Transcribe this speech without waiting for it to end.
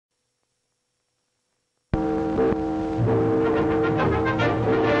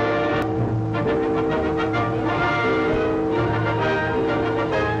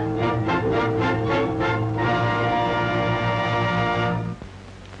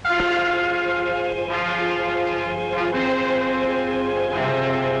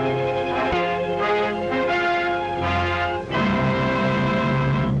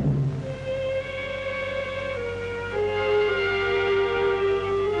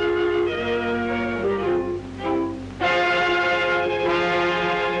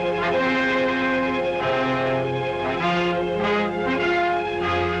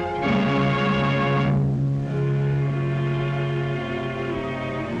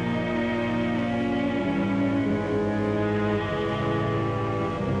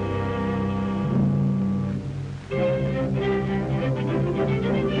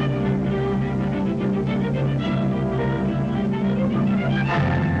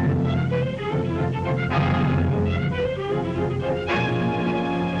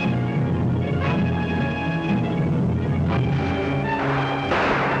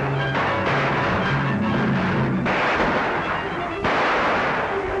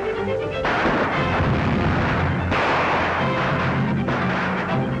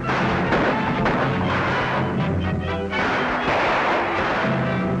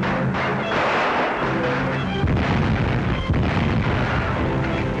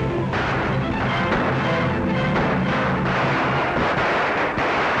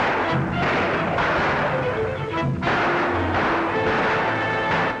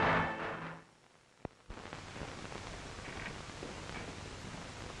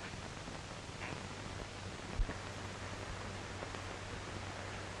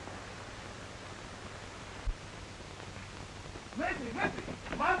Missy!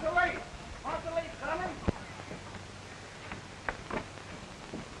 Monterey! Monterey coming!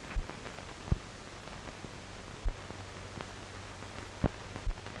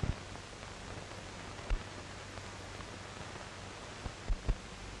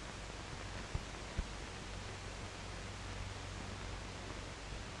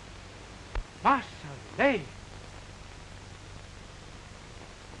 Marcelet!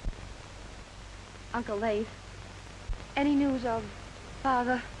 Uncle Leif, any news of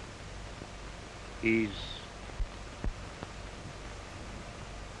Father? He's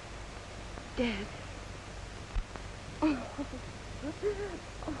dead.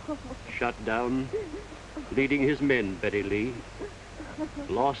 Shot down, leading his men, Betty Lee.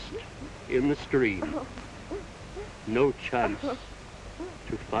 Lost in the stream. No chance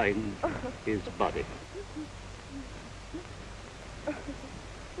to find his body.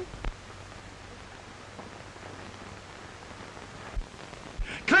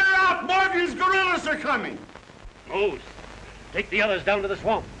 Clear out! Morgan's guerrillas are coming! Mose, take the others down to the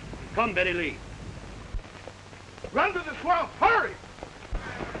swamp. Come, Betty Lee. Run to the swamp! Hurry!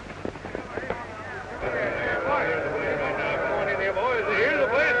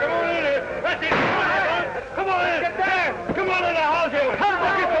 Come on in! Get there! Come on in the house here! Come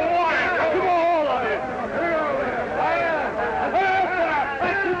on, get the water! Come on, all of you!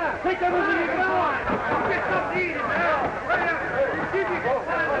 Take everything you can find! Get something to eat now!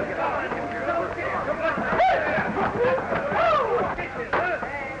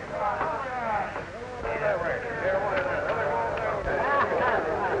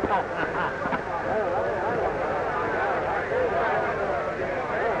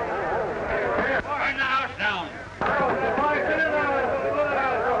 Burn the house down!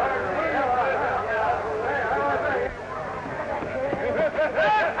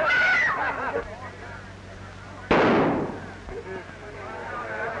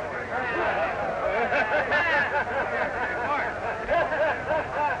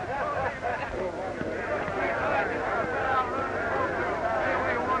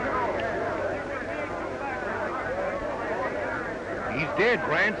 He's dead,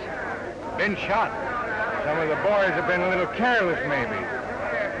 Rance. Been shot. Some of the boys have been a little careless, maybe.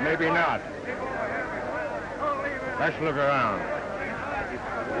 Maybe not. Let's look around.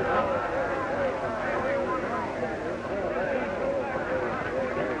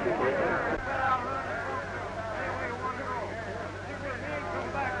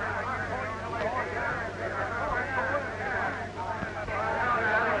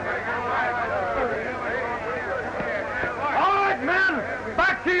 All right, men!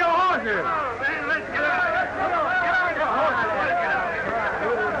 Back to your horses!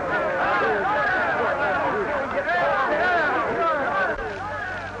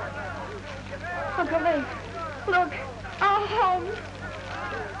 Uncle Leif, look, our home.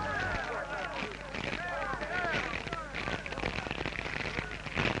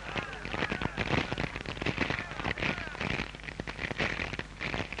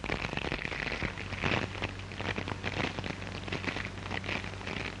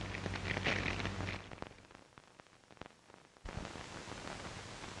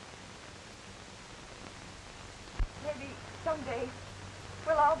 Maybe someday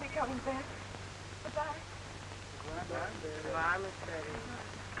we'll all be coming back. Goodbye. Goodbye, Miss Betty.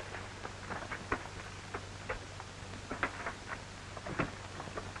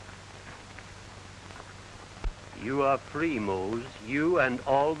 You are free, Mose. You and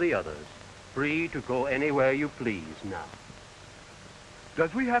all the others. Free to go anywhere you please now.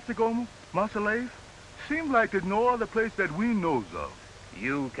 Does we have to go, Master Leif? Seems like there's no other place that we knows of.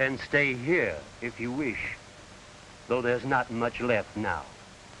 You can stay here if you wish, though there's not much left now.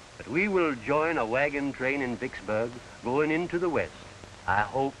 But we will join a wagon train in Vicksburg going into the west. I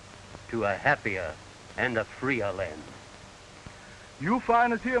hope to a happier and a freer land. You'll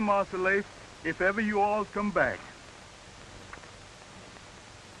find us here, Master Leif, if ever you all come back.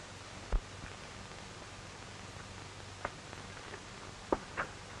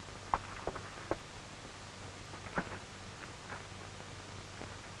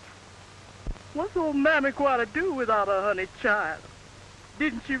 What's old Mammy going to do without her honey child?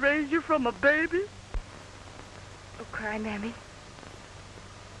 Didn't she raise you from a baby? Don't cry, Mammy.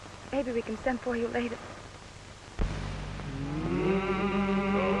 Maybe we can send for you later.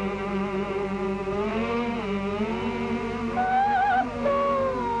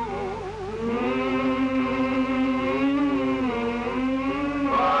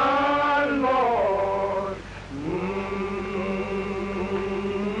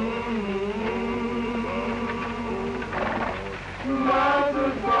 Not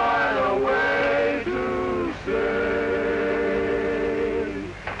to find a way to say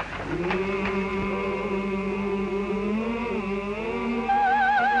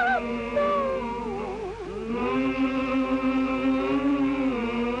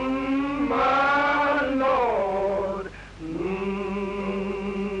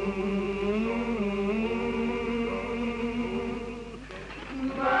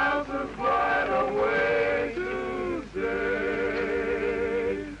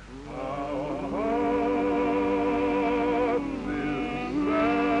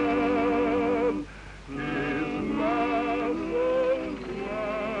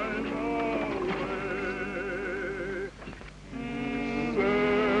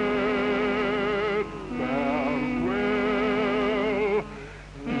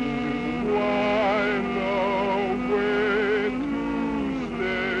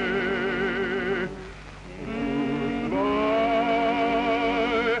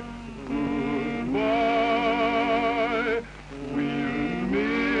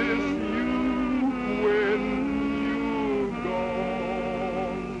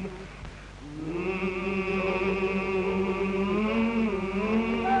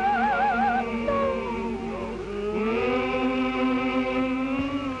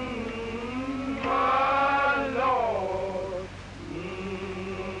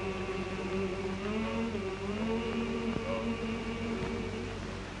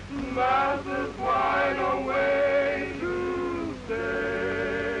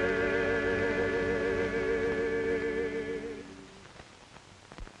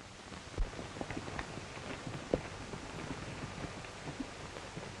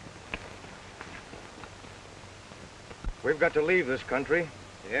We've got to leave this country.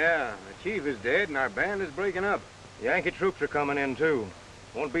 Yeah, the chief is dead and our band is breaking up. Yankee troops are coming in, too.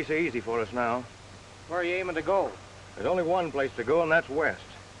 Won't be so easy for us now. Where are you aiming to go? There's only one place to go, and that's west.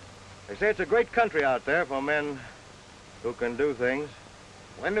 They say it's a great country out there for men who can do things.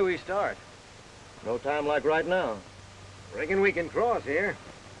 When do we start? No time like right now. Reckon we can cross here.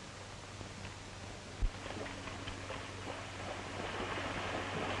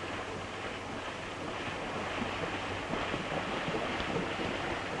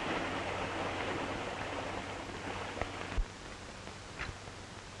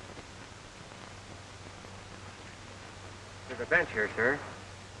 There's a bench here, sir.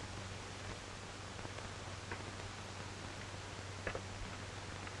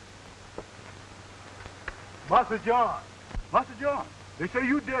 Master John. Master John, they say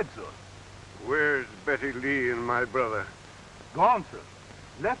you dead, sir. Where's Betty Lee and my brother? Gone, sir.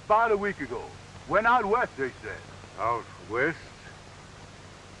 Left about a week ago. Went out west, they said. Out west?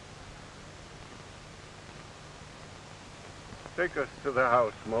 Take us to the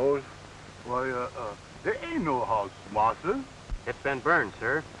house, Mose. Why, there ain't no house, master. It's been burned,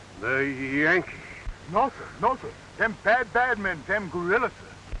 sir. The Yankees. No, sir. No, sir. Them bad men, them guerrillas,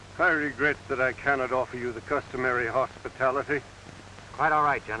 sir. I regret that I cannot offer you the customary hospitality. Quite all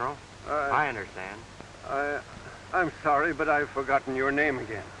right, General. I I understand. I'm sorry, but I've forgotten your name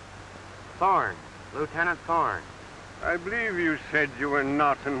again. Thorne. Lieutenant Thorne. I believe you said you were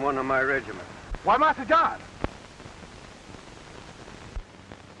not in one of my regiments. Why, Master John?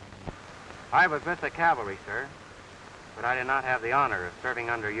 I was with the cavalry, sir. But I did not have the honor of serving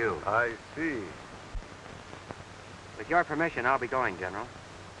under you. I see. With your permission, I'll be going, General.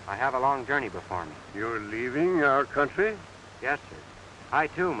 I have a long journey before me. You're leaving our country? Yes, sir. I,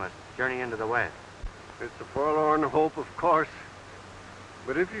 too, must journey into the West. It's a forlorn hope, of course.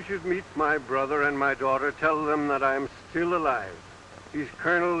 But if you should meet my brother and my daughter, tell them that I'm still alive. He's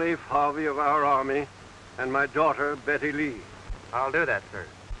Colonel Leif Harvey of our army, and my daughter, Betty Lee. I'll do that, sir.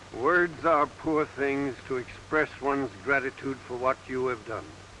 Words are poor things to express one's gratitude for what you have done.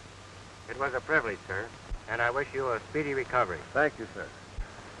 It was a privilege, sir, and I wish you a speedy recovery. Thank you, sir.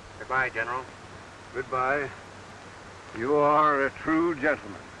 Goodbye, General. Goodbye. You are a true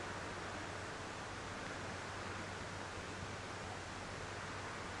gentleman.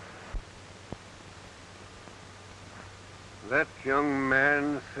 That young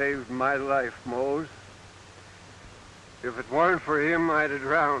man saved my life, Mose. If it weren't for him, I'd have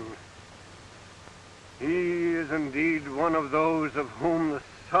drowned. He is indeed one of those of whom the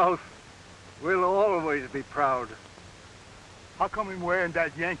South will always be proud. How come him wearing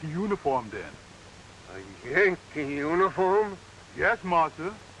that Yankee uniform, then? A Yankee uniform? Yes,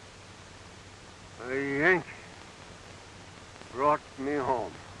 master. A Yankee brought me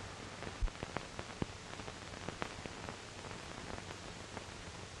home.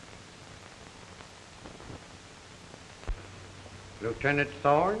 Lieutenant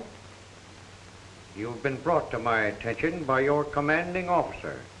Thorne, you've been brought to my attention by your commanding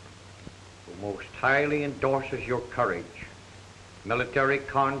officer, who most highly endorses your courage, military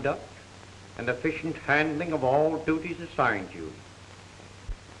conduct, and efficient handling of all duties assigned you.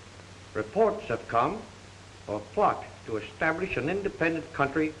 Reports have come of a plot to establish an independent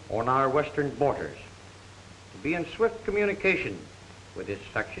country on our western borders. To be in swift communication with this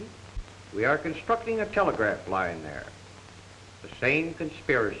section, we are constructing a telegraph line there. The same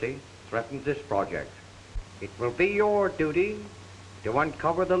conspiracy threatens this project. It will be your duty to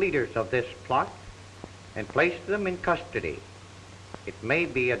uncover the leaders of this plot and place them in custody. It may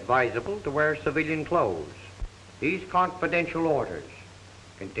be advisable to wear civilian clothes. These confidential orders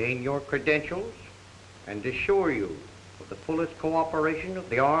contain your credentials and assure you of the fullest cooperation of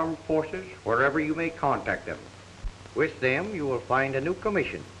the armed forces wherever you may contact them. With them, you will find a new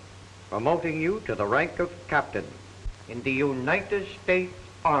commission promoting you to the rank of captain in the United States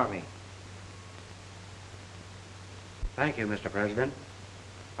Army. Thank you, Mr. President.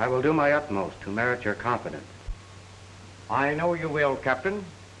 I will do my utmost to merit your confidence. I know you will, Captain.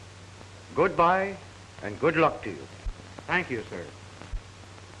 Goodbye and good luck to you. Thank you, sir.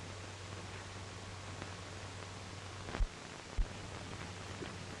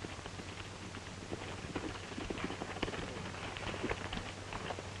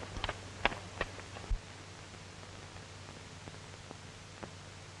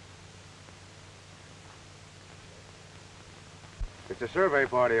 It's a survey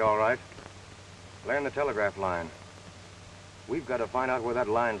party, all right. Laying the telegraph line. We've got to find out where that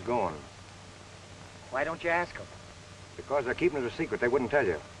line's going. Why don't you ask them? Because they're keeping it a secret, they wouldn't tell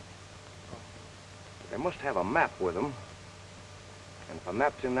you. They must have a map with them. And if a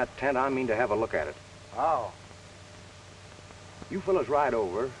map's in that tent, I mean to have a look at it. Oh. You fellas ride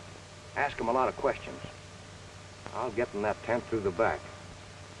over, ask them a lot of questions. I'll get in that tent through the back.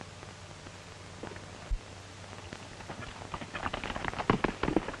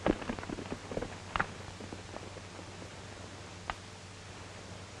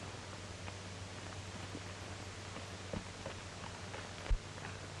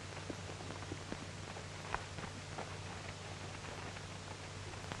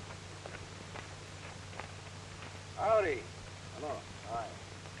 Howdy. Hello. Hi.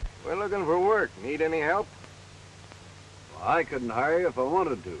 We're looking for work. Need any help? Well, I couldn't hire you if I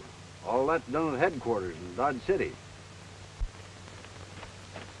wanted to. All that's done at headquarters in Dodge City.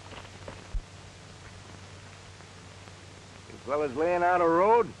 You fellas laying out a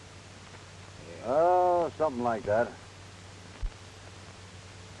road? Oh, something like that.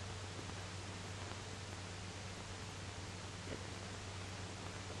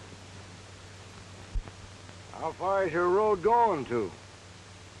 How far is your road going to?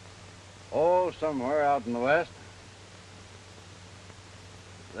 Oh, somewhere out in the west.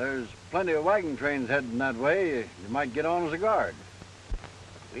 There's plenty of wagon trains heading that way. You might get on as a guard.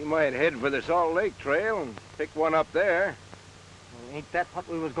 We might head for the Salt Lake Trail and pick one up there. Well, ain't that what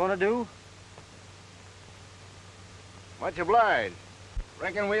we was gonna do? Much obliged.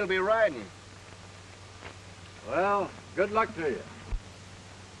 Reckon we'll be riding. Well, good luck to you.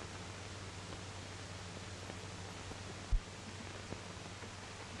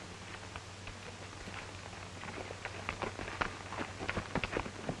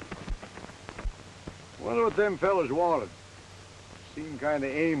 Wonder what them fellas wanted. Seemed kind of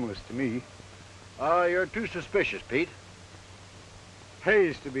aimless to me. You're too suspicious, Pete.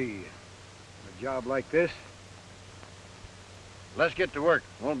 Pays to be. A job like this. Let's get to work.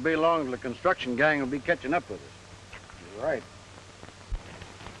 Won't be long till the construction gang will be catching up with us. You're right.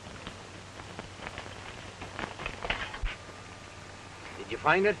 Did you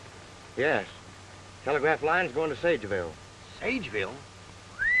find it? Yes. Telegraph line's going to Sageville. Sageville?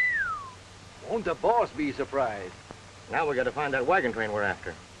 Won't the boss be surprised? Now we got to find that wagon train we're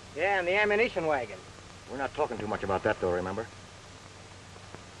after. Yeah, and the ammunition wagon. We're not talking too much about that, though, remember?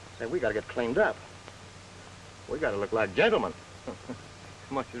 Say, we got to get cleaned up. We got to look like gentlemen.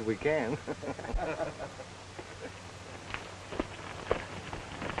 As much as we can.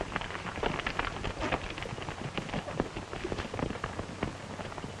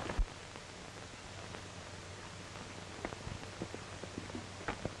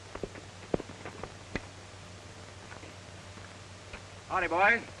 Howdy,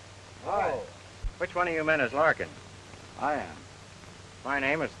 boys. Hi. Which one of you men is Larkin? I am. My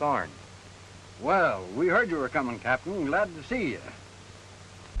name is Thorne. Well, we heard you were coming, Captain. Glad to see you.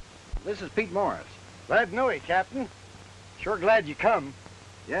 This is Pete Morris. Glad to know you, Captain. Sure glad you come.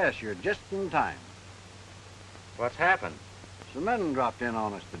 Yes, you're just in time. What's happened? Some men dropped in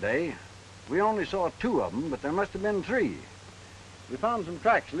on us today. We only saw 2 of them, but there must have been 3. We found some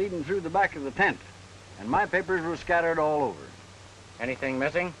tracks leading through the back of the tent, and my papers were scattered all over. Anything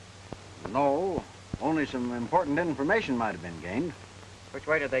missing? No, only some important information might have been gained. Which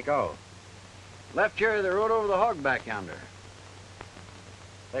way did they go? Left here, they rode over the hog back yonder.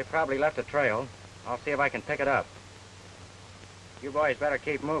 They probably left a trail. I'll see if I can pick it up. You boys better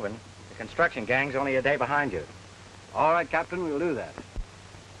keep moving. The construction gang's only a day behind you. All right, Captain, we'll do that.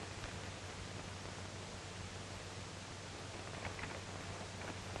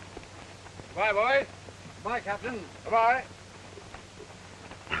 Bye, boys. Bye, Captain. Bye-bye.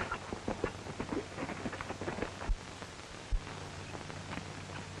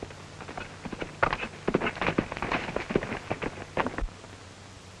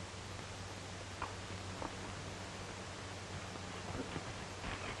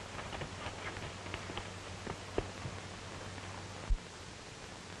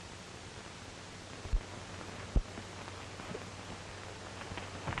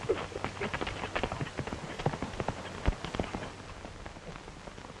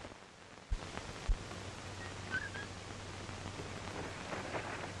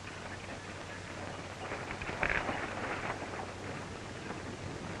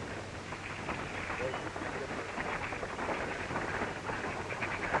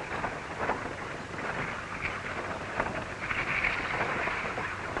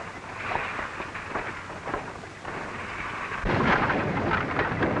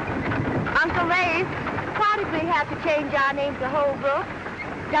 Uncle Ray, why did we have to change our name to Holbrook?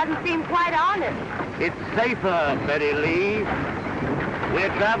 Doesn't seem quite honest. It's safer, Betty Lee. We're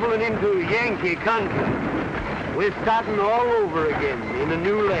traveling into Yankee country. We're starting all over again in a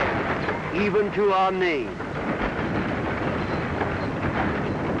new land, even to our name.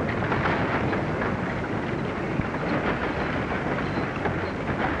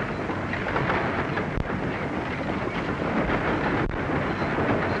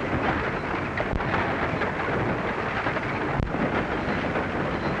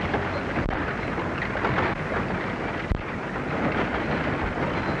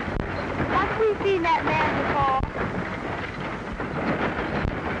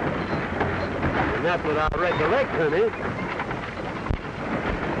 Not without recollect, honey.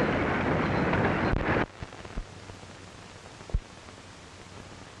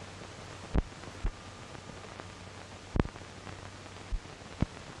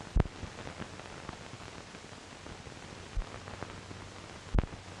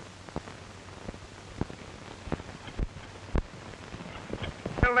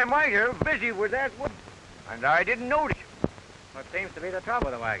 Well, they might have. Busy with that wood. And I didn't notice it. What seems to be the trouble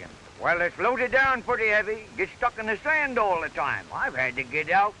with the wagon? Well, it's loaded down pretty heavy. Gets stuck in the sand all the time. I've had to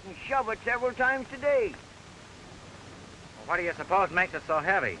get out and shove it several times today. Well, what do you suppose makes it so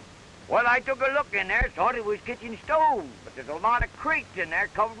heavy? Well, I took a look in there, thought it was kitchen stove, but there's a lot of crates in there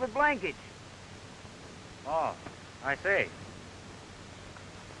covered with blankets. Oh, I see.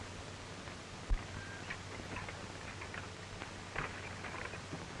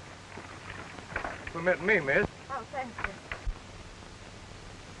 Permit me, miss. Oh, thank you.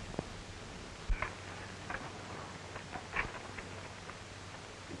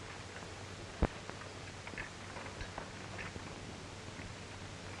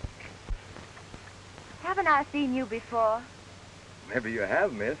 Haven't I seen you before? Maybe you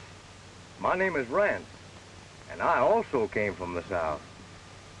have, miss. My name is Rance, and I also came from the South.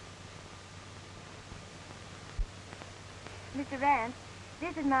 Mr. Rance,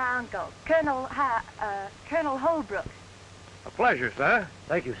 this is my uncle, Colonel Holbrook. A pleasure, sir.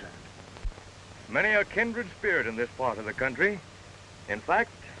 Thank you, sir. Many a kindred spirit in this part of the country. In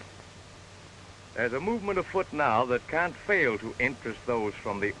fact, there's a movement afoot now that can't fail to interest those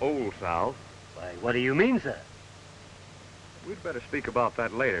from the old South. Why, what do you mean, sir? We'd better speak about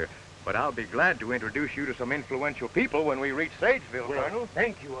that later, but I'll be glad to introduce you to some influential people when we reach Sageville, Well, Colonel.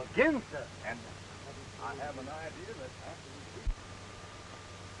 thank you again, sir. And I have an idea that after we reach...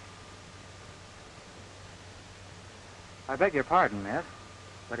 I beg your pardon, miss,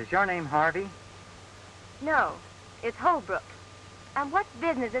 but is your name Harvey? No, it's Holbrook. And what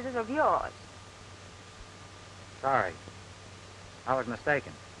business is it of yours? Sorry. I was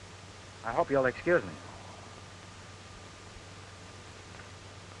mistaken. I hope you'll excuse me.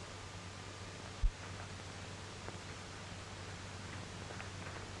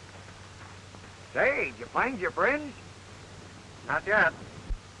 Say, did you find your friends? Not yet.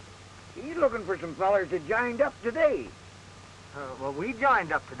 He's looking for some fellers that joined up today. Well, we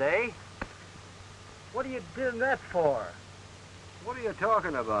joined up today. What are you doing that for? What are you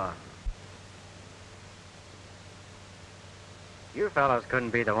talking about? You fellows couldn't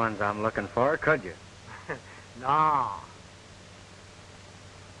be the ones I'm looking for, could you? No.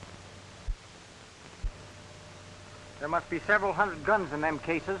 There must be several hundred guns in them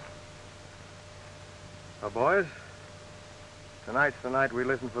cases. Well, boys, tonight's the night we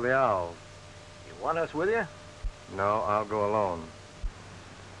listen for the owls. You want us with you? No, I'll go alone.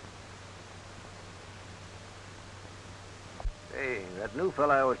 Hey, that new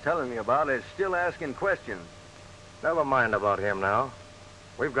fella I was telling you about is still asking questions. Never mind about him now.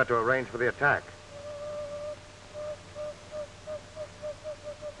 We've got to arrange for the attack.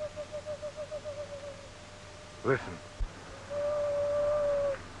 Listen.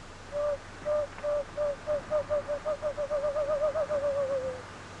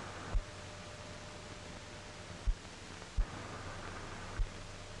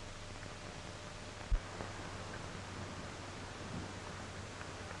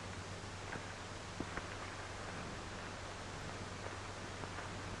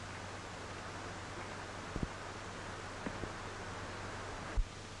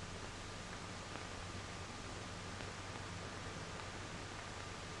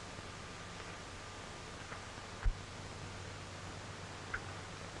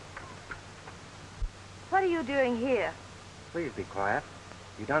 What are you doing here? Please be quiet.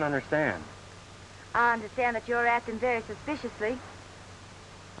 You don't understand. I understand that you're acting very suspiciously.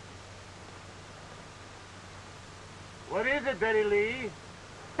 What is it, Betty Lee?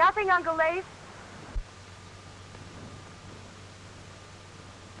 Nothing, Uncle Lace.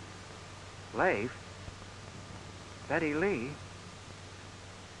 Leif? Betty Lee?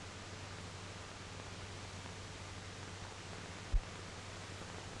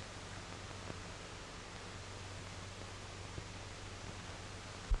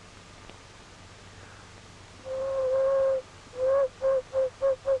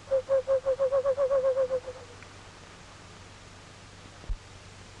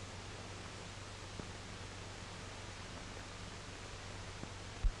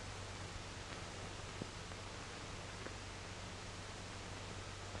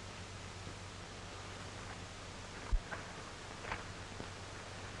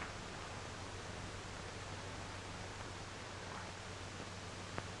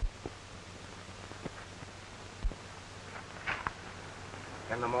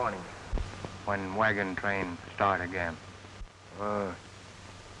 in the morning. When wagon train start again.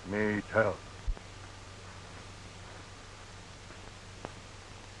 Me tell.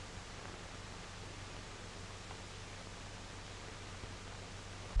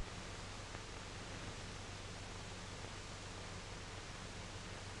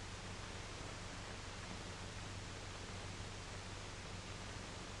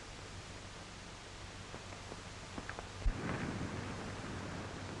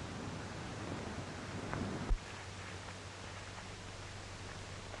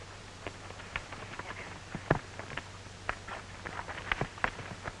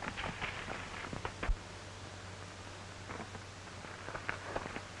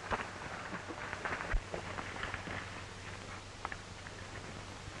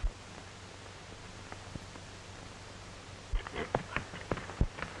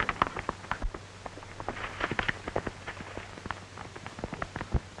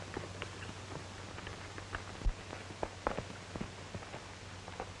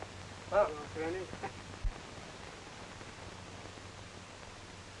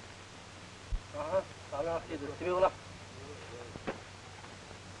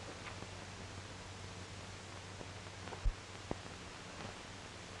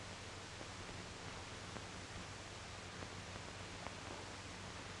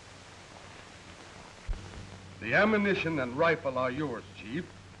 The ammunition and rifle are yours, Chief.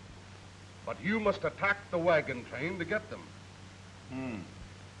 But you must attack the wagon train to get them.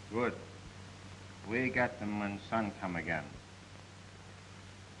 Good. We get them when sun come again.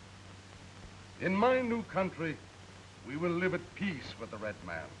 In my new country, we will live at peace with the red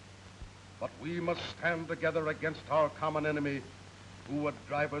man. But we must stand together against our common enemy who would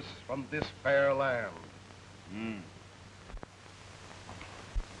drive us from this fair land.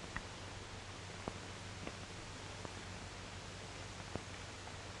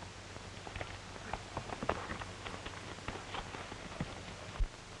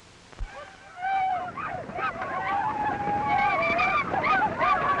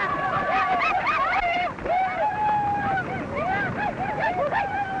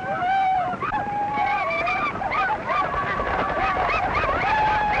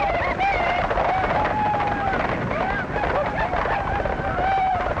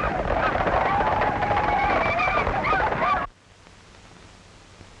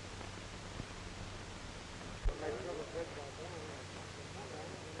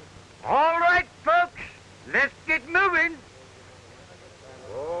 All right, folks, let's get moving.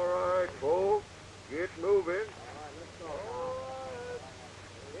 All right, folks, get moving.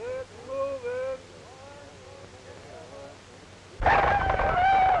 Get moving.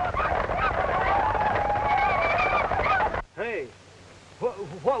 Hey,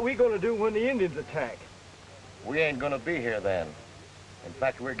 what are we going to do when the Indians attack? We ain't gonna be here then. In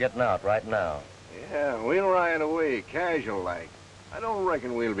fact, we're getting out right now. Yeah, we'll ride away, casual-like. I don't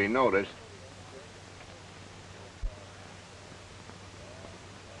reckon we'll be noticed.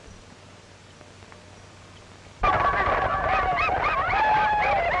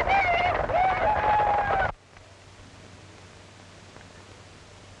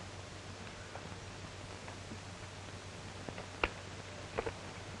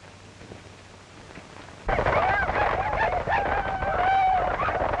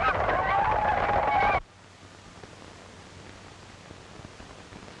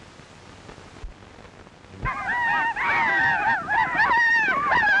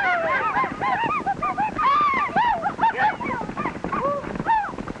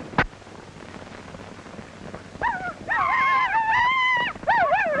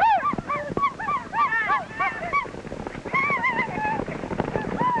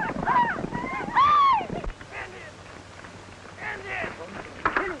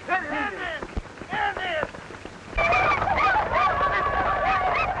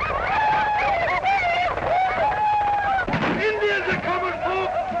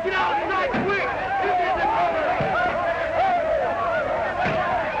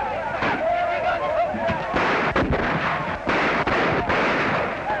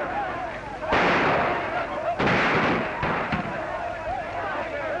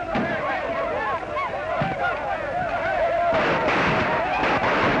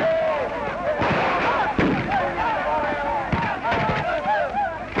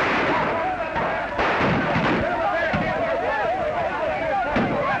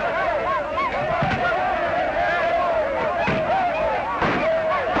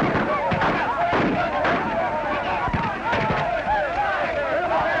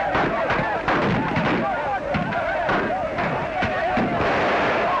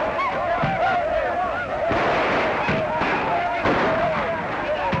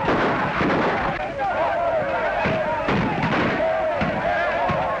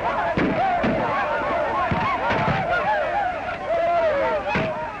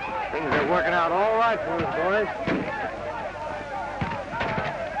 rifles, boys.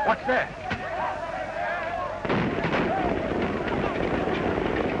 What's that?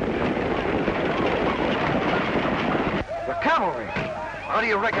 The cavalry. How do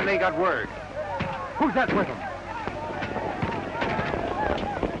you reckon they got word? Who's that with them?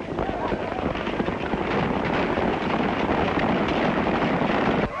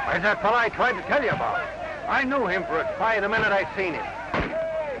 Where's that fella I tried to tell you about? I knew him for a try the minute I seen him.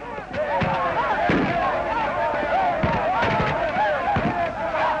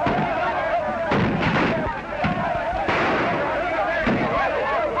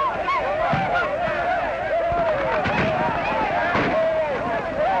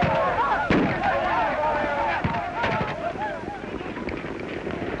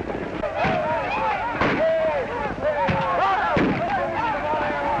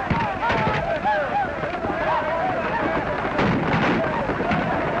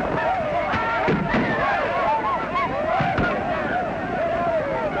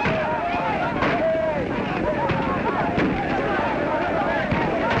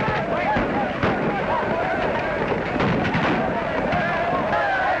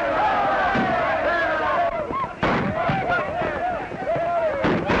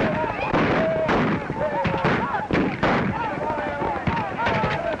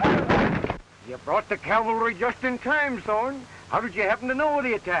 The cavalry just in time, Thorne. How did you happen to know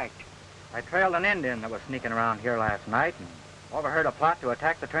they attacked? I trailed an Indian that was sneaking around here last night and overheard a plot to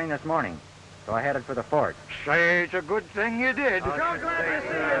attack the train this morning. So I headed for the fort. Say, it's a good thing you did. You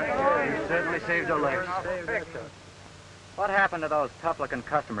certainly saved a life. What happened to those tough-looking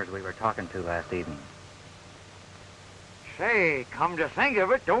customers we were talking to last evening? Say, come to think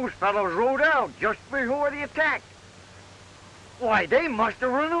of it, those fellows rode out just before the attack. Why, they must have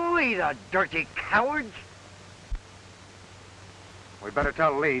run away, the dirty cowards. We better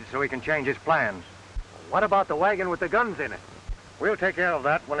tell Leeds so he can change his plans. What about the wagon with the guns in it? We'll take care of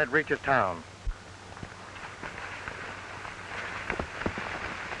that when it reaches town.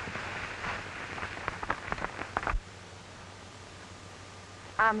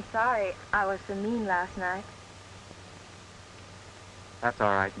 I'm sorry I was so mean last night. That's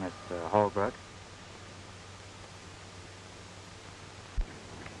all right, Miss Holbrook.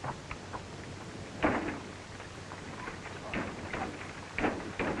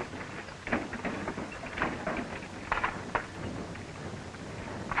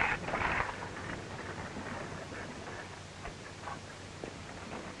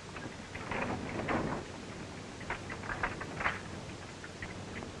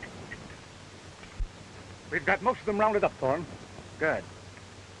 We've got most of them rounded up, Thorne. Good.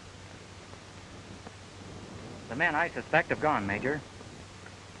 The men I suspect have gone, Major.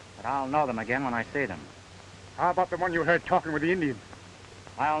 But I'll know them again when I see them. How about the one you heard talking with the Indian?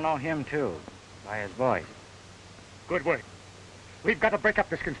 I'll know him, too, by his voice. Good work. We've got to break up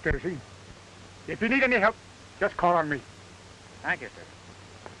this conspiracy. If you need any help, just call on me. Thank you, sir.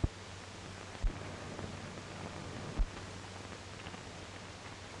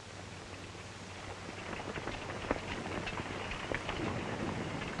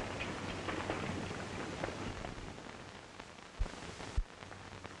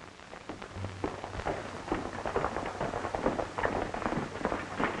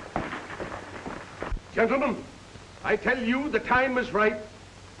 Gentlemen, I tell you the time is right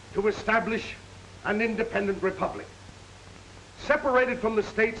to establish an independent republic. Separated from the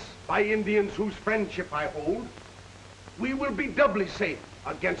states by Indians whose friendship I hold, we will be doubly safe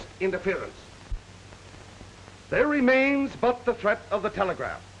against interference. There remains but the threat of the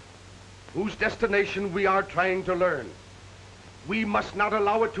telegraph, whose destination we are trying to learn. We must not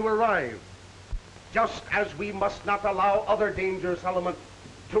allow it to arrive, just as we must not allow other dangerous elements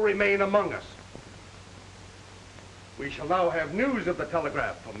to remain among us. We shall now have news of the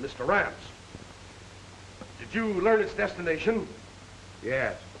telegraph from Mr. Rance. Did you learn its destination?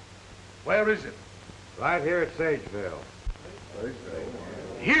 Yes. Where is it? Right here at Sageville.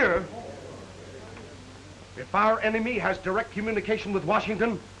 Here? If our enemy has direct communication with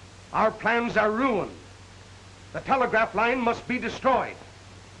Washington, our plans are ruined. The telegraph line must be destroyed.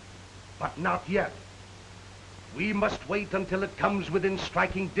 But not yet. We must wait until it comes within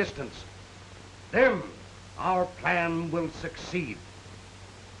striking distance. Then, our plan will succeed.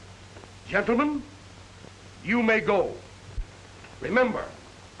 Gentlemen, you may go. Remember,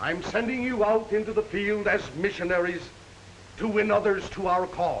 I'm sending you out into the field as missionaries to win others to our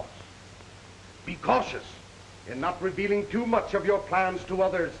cause. Be cautious in not revealing too much of your plans to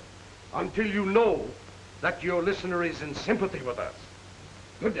others until you know that your listener is in sympathy with us.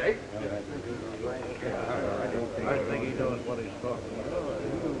 Good day. I think he knows what he's talking about.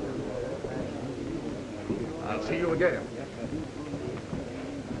 I'll see you again.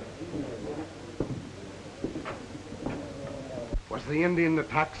 Was the Indian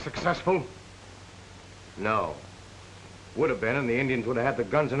attack successful? No. Would have been, and the Indians would have had the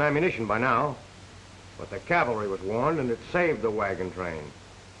guns and ammunition by now. But the cavalry was warned, and it saved the wagon train.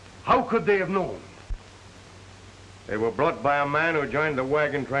 How could they have known? They were brought by a man who joined the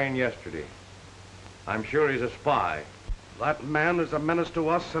wagon train yesterday. I'm sure he's a spy. That man is a menace to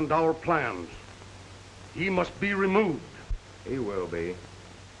us and our plans. He must be removed. He will be.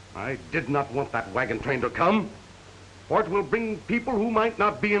 I did not want that wagon train to come, for it will bring people who might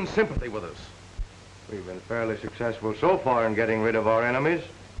not be in sympathy with us. We've been fairly successful so far in getting rid of our enemies.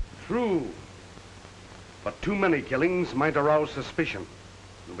 True. But too many killings might arouse suspicion.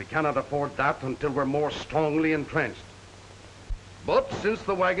 And we cannot afford that until we're more strongly entrenched. But since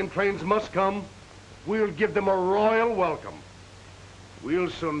the wagon trains must come, we'll give them a royal welcome.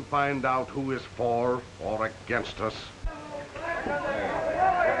 We'll soon find out who is for or against us.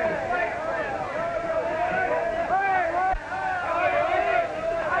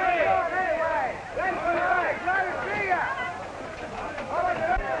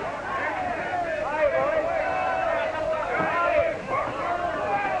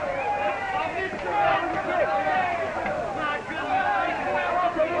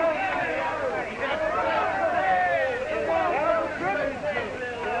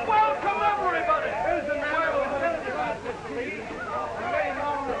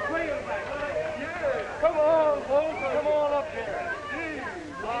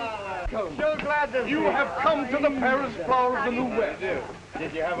 You have come to the Paris flower of the New West.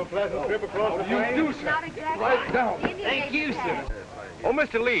 Did you have a pleasant trip across the plain? You do, sir. Right down. Thank you, sir. Oh,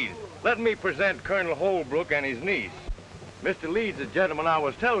 Mr. Leeds, let me present Colonel Holbrook and his niece. Mr. Leeds, the gentleman I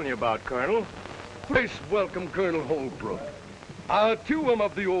was telling you about, Colonel. Please welcome Colonel Holbrook. Too am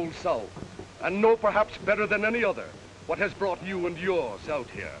of the Old South, and know perhaps better than any other what has brought you and yours out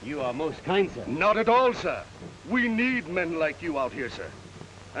here. You are most kind, sir. Not at all, sir. We need men like you out here, sir.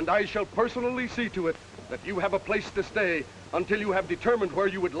 And I shall personally see to it that you have a place to stay until you have determined where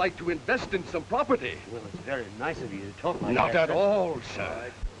you would like to invest in some property. Well, it's very nice of you to talk like Not that. at all, sir.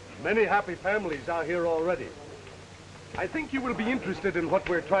 Many happy families are here already. I think you will be interested in what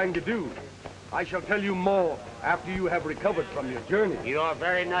we're trying to do. I shall tell you more after you have recovered from your journey. You are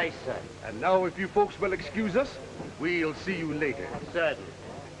very nice, sir. And now, if you folks will excuse us, we'll see you later. Certainly.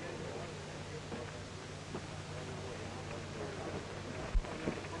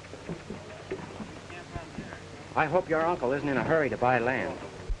 I hope your uncle isn't in a hurry to buy land,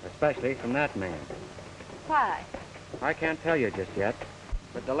 especially from that man. Why? I can't tell you just yet,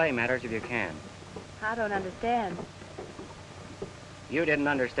 but delay matters if you can. I don't understand. You didn't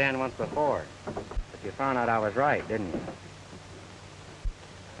understand once before, but you found out I was right, didn't you?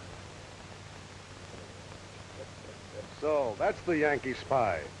 So, that's the Yankee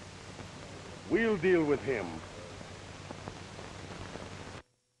spy. We'll deal with him.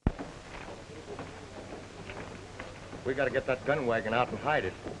 We gotta get that gun wagon out and hide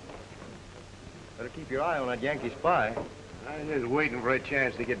it. Better keep your eye on that Yankee spy. I'm just waiting for a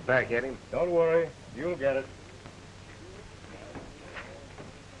chance to get back at him. Don't worry, you'll get it.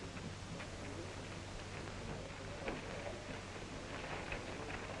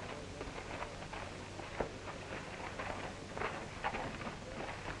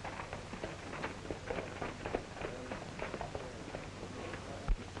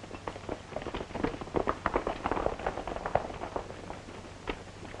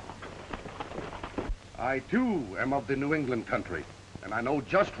 I, too, am of the New England country, and I know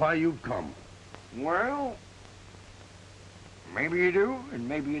just why you've come. Well, maybe you do, and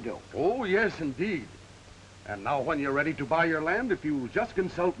maybe you don't. Oh, yes, indeed. And now, when you're ready to buy your land, if you'll just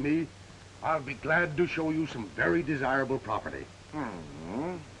consult me, I'll be glad to show you some very desirable property.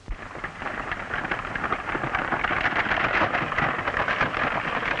 Hmm.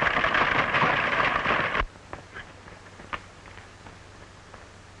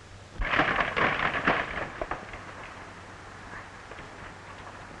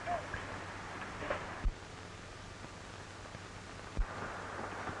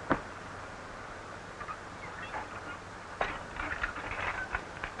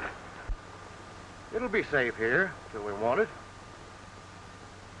 It'll be safe here till we want it.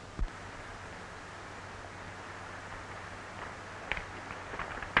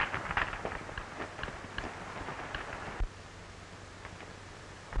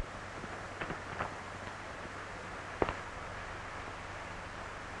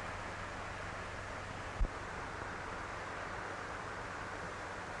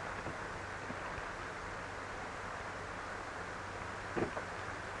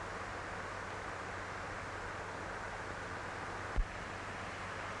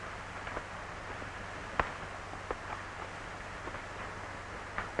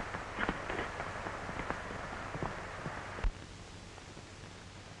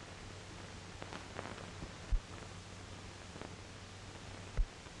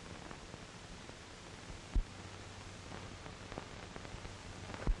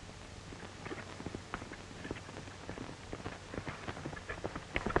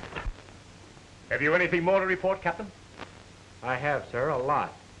 Have you anything more to report, Captain? I have, sir, a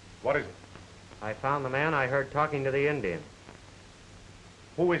lot. What is it? I found the man I heard talking to the Indian.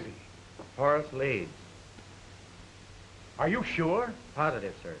 Who is he? Horace Leeds. Are you sure?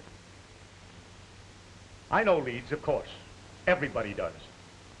 Positive, sir. I know Leeds, of course. Everybody does.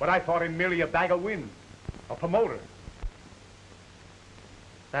 But I thought him merely a bag of wind. A promoter.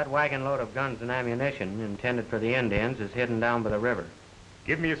 That wagon load of guns and ammunition intended for the Indians is hidden down by the river.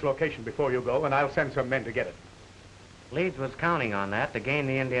 Give me its location before you go, and I'll send some men to get it. Leeds was counting on that to gain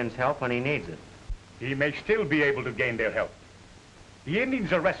the Indians' help when he needs it. He may still be able to gain their help. The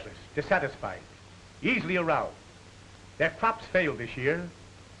Indians are restless, dissatisfied, easily aroused. Their crops failed this year,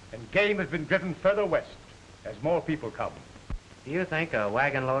 and game has been driven further west as more people come. Do you think a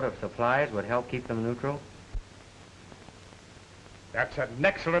wagon load of supplies would help keep them neutral? That's an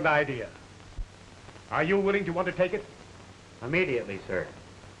excellent idea. Are you willing to undertake it? Immediately, sir.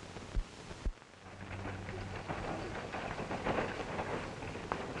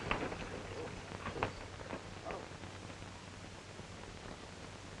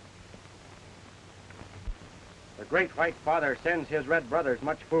 The Great White Father sends his red brothers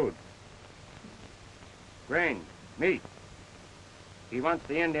much food. Grain, meat. He wants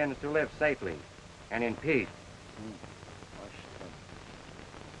the Indians to live safely and in peace.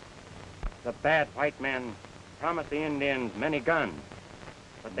 The bad white men promise the Indians many guns,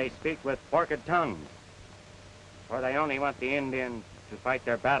 but they speak with forked tongues, for they only want the Indians to fight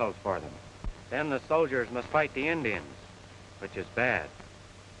their battles for them. Then the soldiers must fight the Indians, which is bad,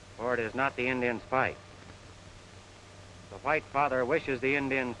 for it is not the Indians' fight. The White Father wishes the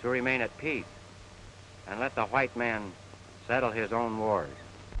Indians to remain at peace and let the white man settle his own wars.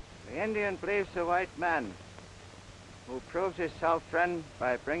 The Indian believes the white man, who proves himself friend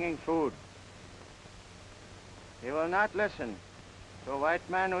by bringing food. He will not listen to a white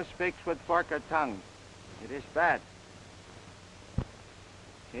man who speaks with forked tongue. It is bad.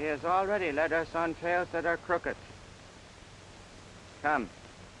 He has already led us on trails that are crooked. Come,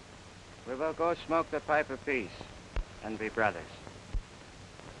 we will go smoke the pipe of peace and be brothers.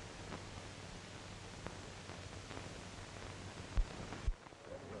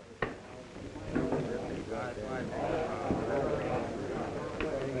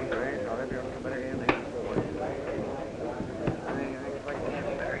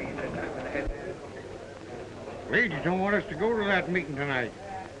 Leeds don't want us to go to that meeting tonight.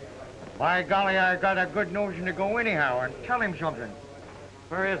 By golly, I got a good notion to go anyhow and tell him something.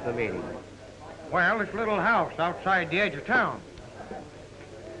 Where is the meeting? Well, this little house outside the edge of town.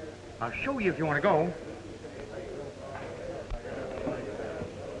 I'll show you if you want to go.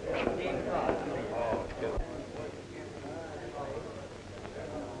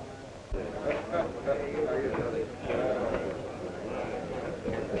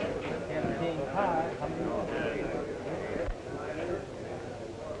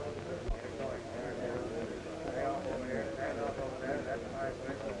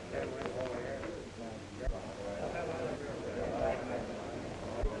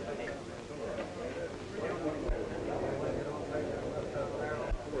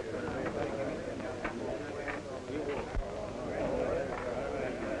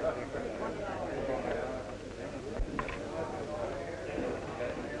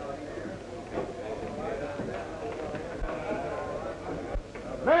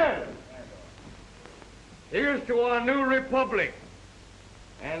 Here's to our new republic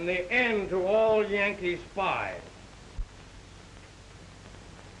and the end to all Yankee spies.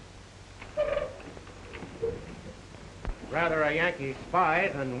 Rather a Yankee spy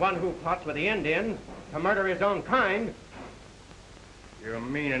than one who plots with the Indians to murder his own kind. You're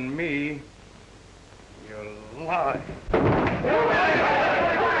meaning me. You lie.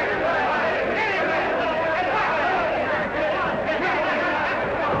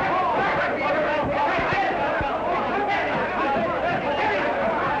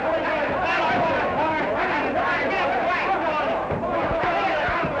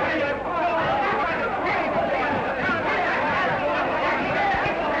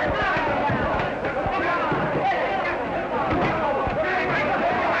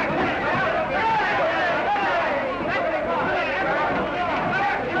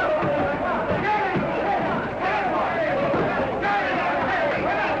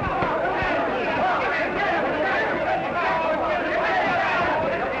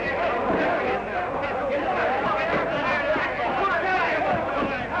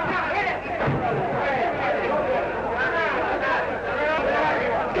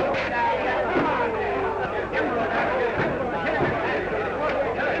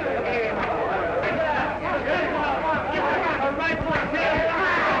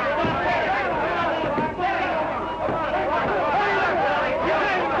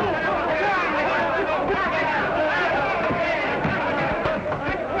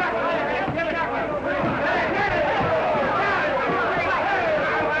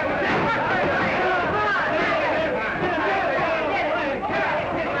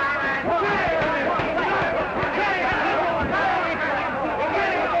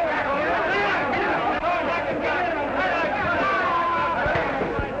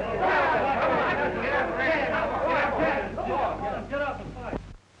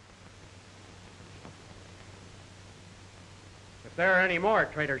 there are any more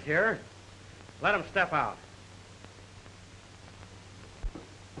traitors here, let them step out.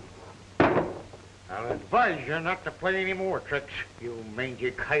 I'll advise you not to play any more tricks, you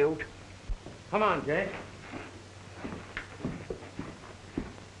mangy coyote. Come on, Jay.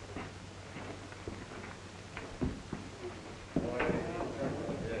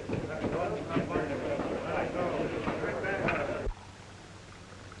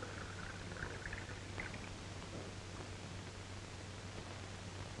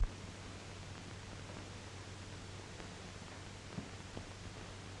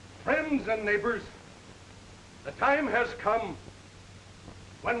 Friends and neighbors, the time has come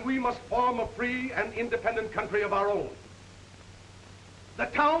when we must form a free and independent country of our own. The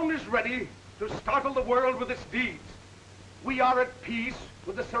town is ready to startle the world with its deeds. We are at peace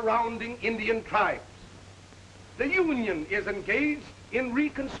with the surrounding Indian tribes. The Union is engaged in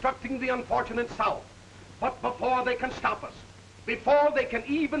reconstructing the unfortunate South. But before they can stop us, before they can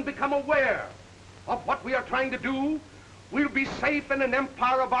even become aware of what we are trying to do, we'll be safe in an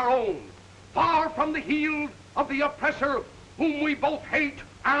empire of our own, far from the heel of the oppressor whom we both hate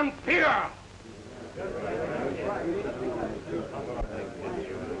and fear.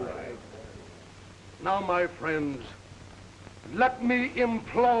 Now, my friends, let me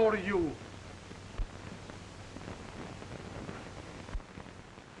implore you.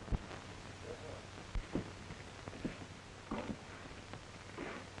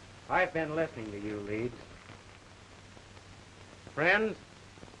 I've been listening to you, Leeds. Friends,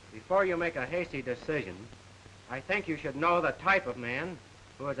 before you make a hasty decision, I think you should know the type of man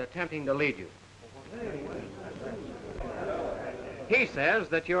who is attempting to lead you. He says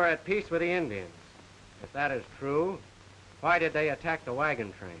that you are at peace with the Indians. If that is true, why did they attack the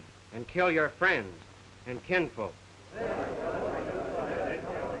wagon train and kill your friends and kinfolk?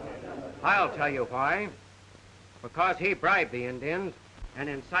 I'll tell you why. Because he bribed the Indians and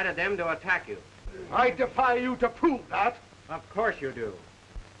incited them to attack you. I defy you to prove that. Of course you do.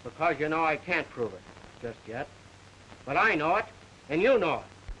 Because you know I can't prove it just yet. But I know it, and you know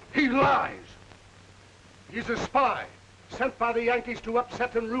it. He lies. He's a spy sent by the Yankees to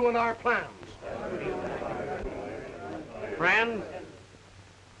upset and ruin our plans. Friends,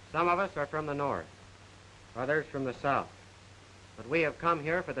 some of us are from the north, others from the south. But we have come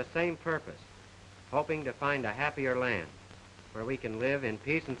here for the same purpose, hoping to find a happier land where we can live in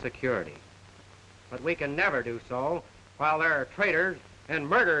peace and security. But we can never do so while there are traitors and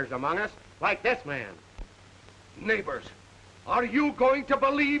murderers among us like this man. Neighbors, are you going to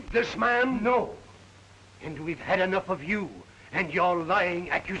believe this man? No. And we've had enough of you and your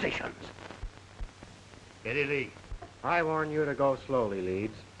lying accusations. Eddie Lee. I warn you to go slowly,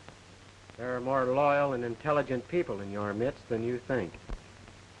 Leeds. There are more loyal and intelligent people in your midst than you think.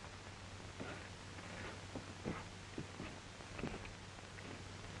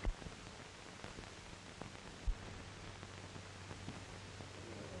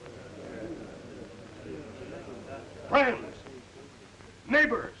 Friends,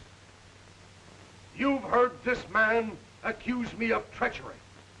 neighbors, you've heard this man accuse me of treachery.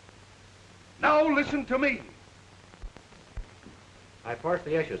 Now listen to me. I forced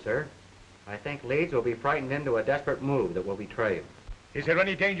the issue, sir. I think Leeds will be frightened into a desperate move that will betray him. Is there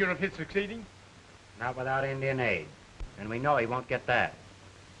any danger of his succeeding? Not without Indian aid, and we know he won't get that.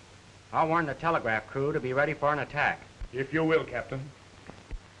 I'll warn the telegraph crew to be ready for an attack. If you will, Captain.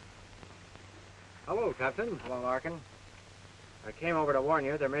 Hello, Captain. Hello, Larkin. I came over to warn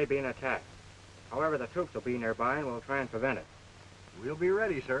you there may be an attack. However, the troops will be nearby and we'll try and prevent it. We'll be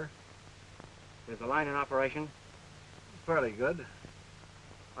ready, sir. Is the line in operation? Fairly good.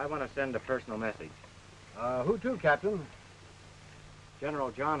 I want to send a personal message. Who to, Captain?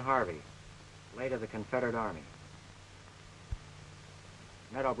 General John Harvey, late of the Confederate Army.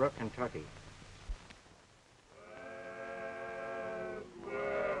 Meadowbrook, Kentucky.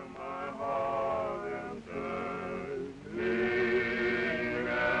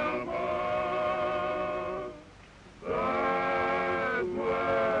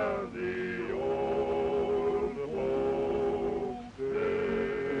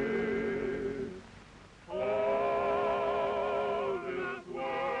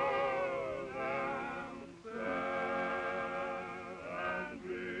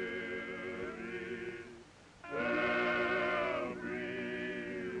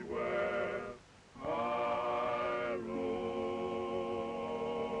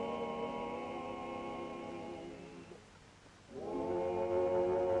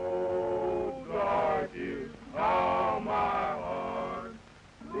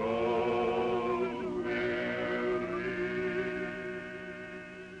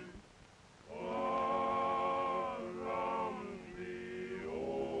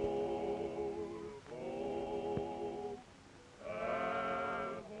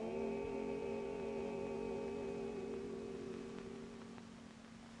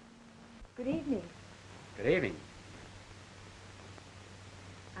 Good evening. Good evening.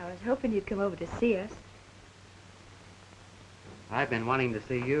 I was hoping you'd come over to see us. I've been wanting to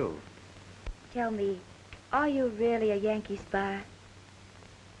see you. Tell me, are you really a Yankee spy?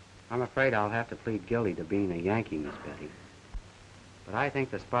 I'm afraid I'll have to plead guilty to being a Yankee, Miss Betty. But I think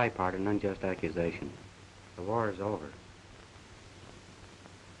the spy part an unjust accusation. The war is over.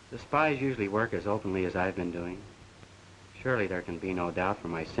 The spies usually work as openly as I've been doing. Surely there can be no doubt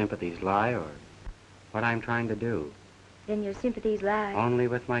where my sympathies lie or what I'm trying to do. Then your sympathies lie... Only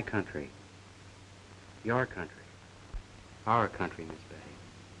with my country. Your country. Our country, Miss Betty.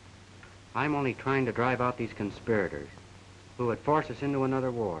 I'm only trying to drive out these conspirators who would force us into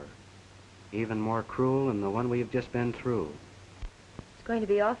another war, even more cruel than the one we've just been through. It's going to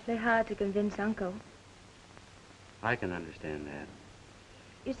be awfully hard to convince Uncle. I can understand that.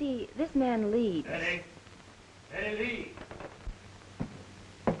 You see, this man leads. Betty! Betty Lee!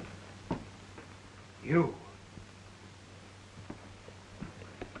 You.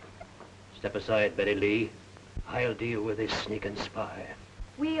 Step aside, Betty Lee. I'll deal with this sneaking spy.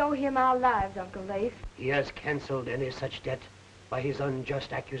 We owe him our lives, Uncle Leif. He has canceled any such debt by his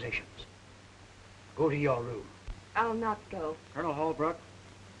unjust accusations. Go to your room. I'll not go. Colonel Holbrook,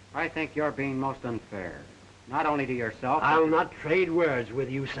 I think you're being most unfair. Not only to yourself... I'll not trade words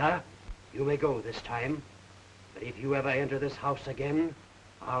with you, sir. You may go this time. But if you ever enter this house again,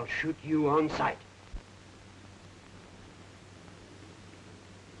 I'll shoot you on sight.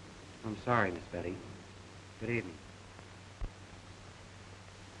 I'm sorry, Miss Betty. Good evening.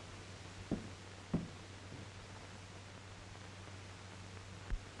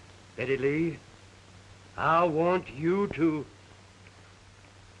 Betty Lee, I want you to...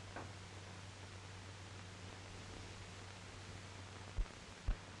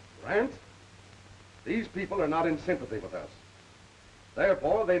 Rance, these people are not in sympathy with us.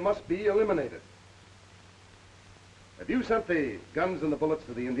 Therefore, they must be eliminated. Have you sent the guns and the bullets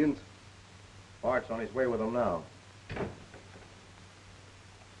to the Indians? Bart's on his way with them now.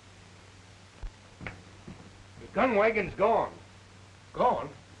 The gun wagon's gone. Gone?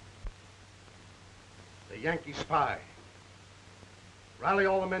 The Yankee spy. Rally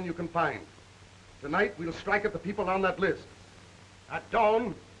all the men you can find. Tonight, we'll strike at the people on that list. At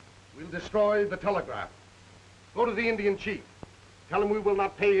dawn, we'll destroy the telegraph. Go to the Indian chief. Tell him we will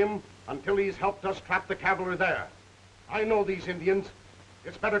not pay him until he's helped us trap the cavalry there. I know these Indians.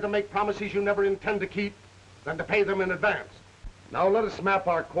 It's better to make promises you never intend to keep than to pay them in advance. Now let us map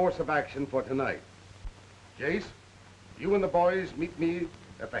our course of action for tonight. Jace, you and the boys meet me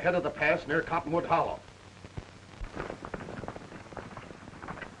at the head of the pass near Cottonwood Hollow.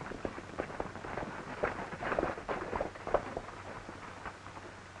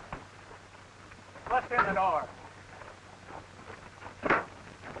 Bust in the door.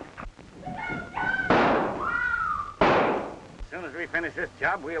 As soon as we finish this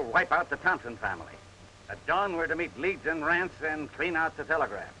job, we'll wipe out the Thompson family. At dawn, we're to meet Leeds and Rance and clean out the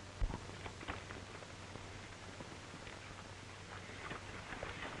telegraph.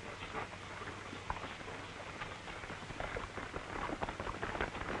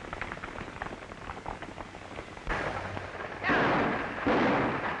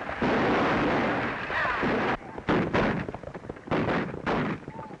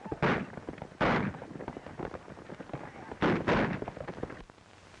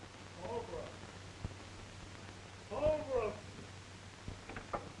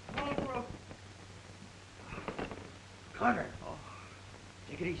 Carter. Oh,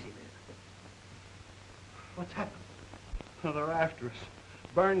 take it easy, man. What's happened? Oh, they're after us.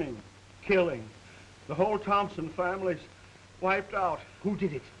 Burning, killing. The whole Thompson family's wiped out. Who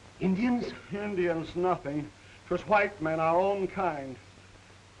did it? Indians? Indians, nothing. It was white men, our own kind.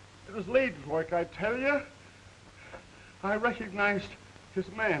 It was Leeds' work, I tell you. I recognized his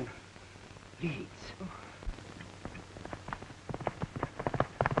men. Leeds?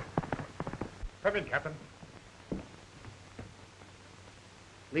 Come in, Captain.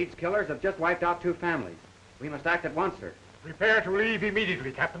 Leeds' killers have just wiped out 2 families. We must act at once, sir. Prepare to leave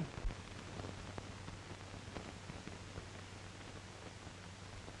immediately, Captain.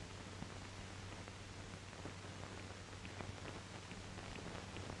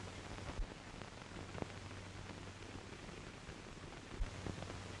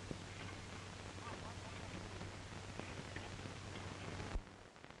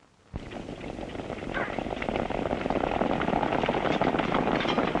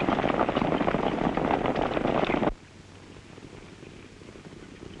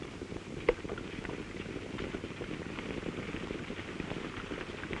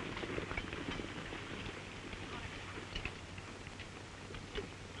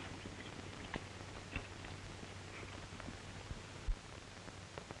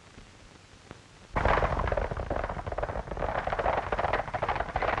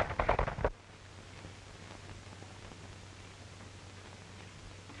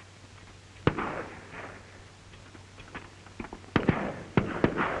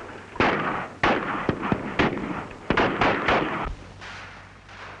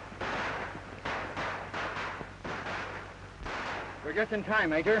 We're just in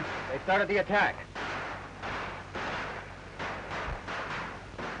time, Major. They started the attack.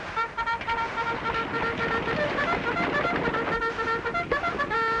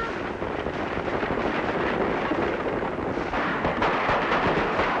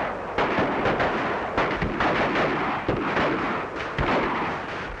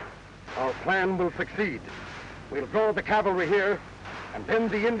 Our plan will succeed. We'll draw the cavalry here, and then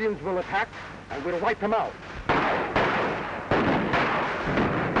the Indians will attack, and we'll wipe them out.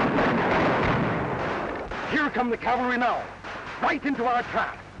 Here come the cavalry now, right into our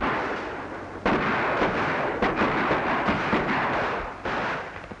trap.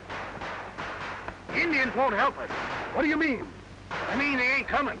 Indians won't help us. What do you mean? I mean they ain't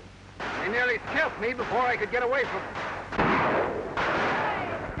coming. They nearly scalped me before I could get away from them.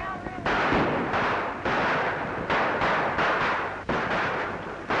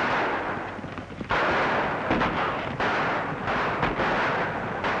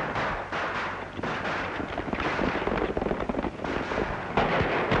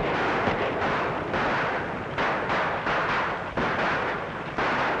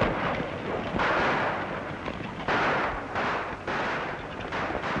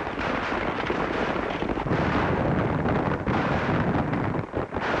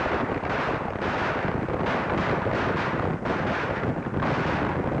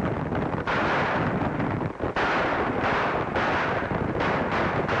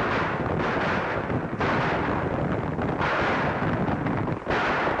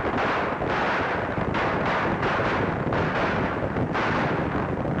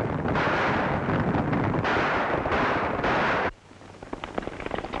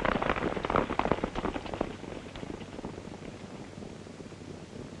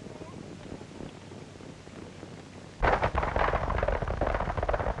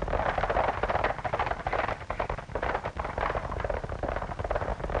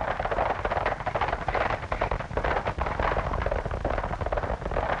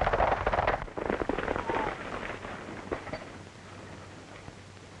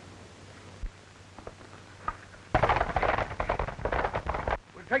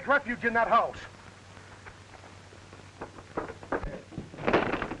 Take refuge in that house.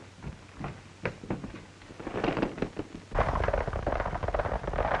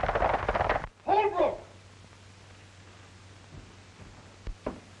 Holbrook!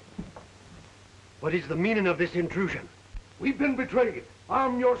 What is the meaning of this intrusion? We've been betrayed.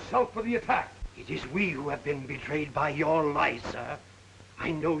 Arm yourself for the attack. It is we who have been betrayed by your lies, sir.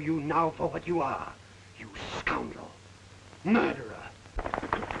 I know you now for what you are. You scoundrel. Murderer.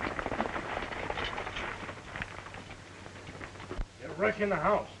 Rush in the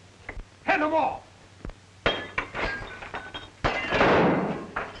house. Head them off!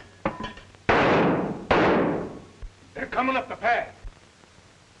 They're coming up the path.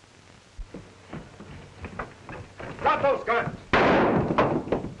 Drop those guns.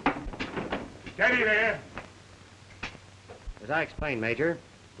 Steady there. As I explained, Major,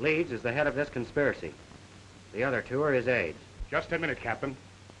 Leeds is the head of this conspiracy. The other two are his aides. Just a minute, Captain.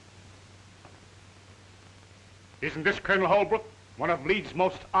 Isn't this Colonel Holbrook? One of Leeds'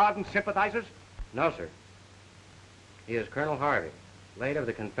 most ardent sympathizers? No, sir. He is Colonel Harvey, late of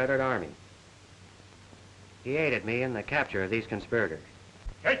the Confederate Army. He aided me in the capture of these conspirators.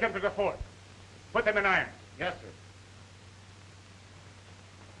 Take them to the fort. Put them in irons. Yes, sir.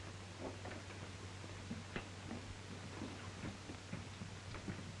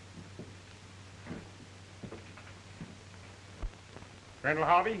 Colonel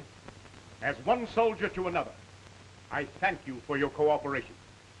Harvey, as one soldier to another, I thank you for your cooperation.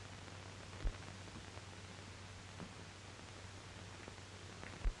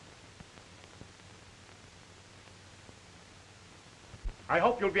 I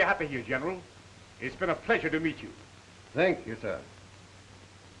hope you'll be happy here, General. It's been a pleasure to meet you. Thank you, sir.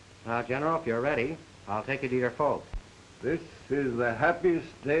 Now, General, if you're ready, I'll take you to your folks. This is the happiest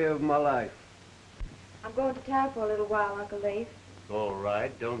day of my life. I'm going to town for a little while, Uncle Leif. All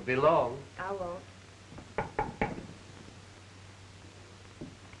right, don't be long. I won't.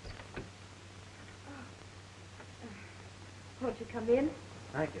 Won't you come in?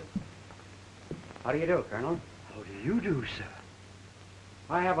 Thank you. How do you do, Colonel? How do you do, sir?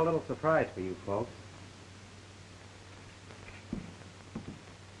 I have a little surprise for you folks.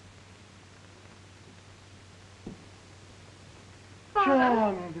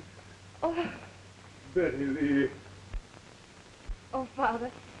 John! Oh, Betty Lee. oh,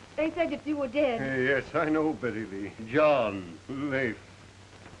 Father. They said that you were dead. Yes, I know, Betty Lee. John, Leif.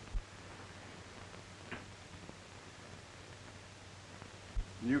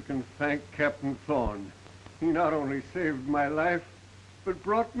 You can thank Captain Thorne. He not only saved my life, what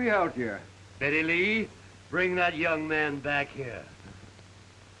brought me out here. Betty Lee, bring that young man back here.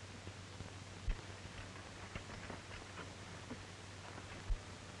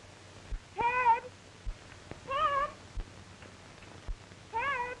 Ted! Ted!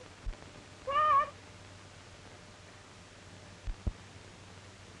 Ted! Ted!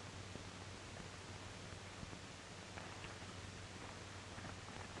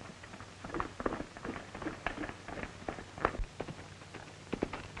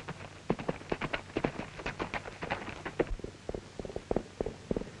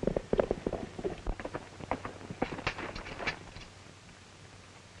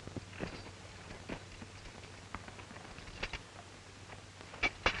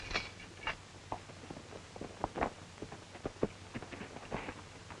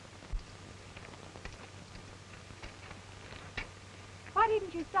 Why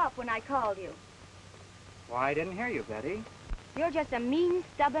didn't you stop when I called you? Why, I didn't hear you, Betty. You're just a mean,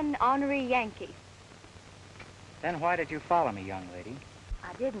 stubborn, ornery Yankee. Then why did you follow me, young lady?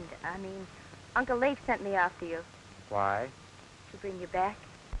 I didn't. I mean, Uncle Leif sent me after you Why? to bring you back.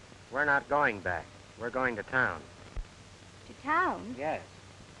 We're not going back. We're going to town. To town? Yes.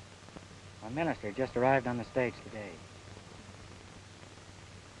 Our minister just arrived on the stage today.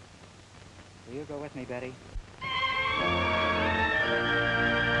 Will you go with me, Betty?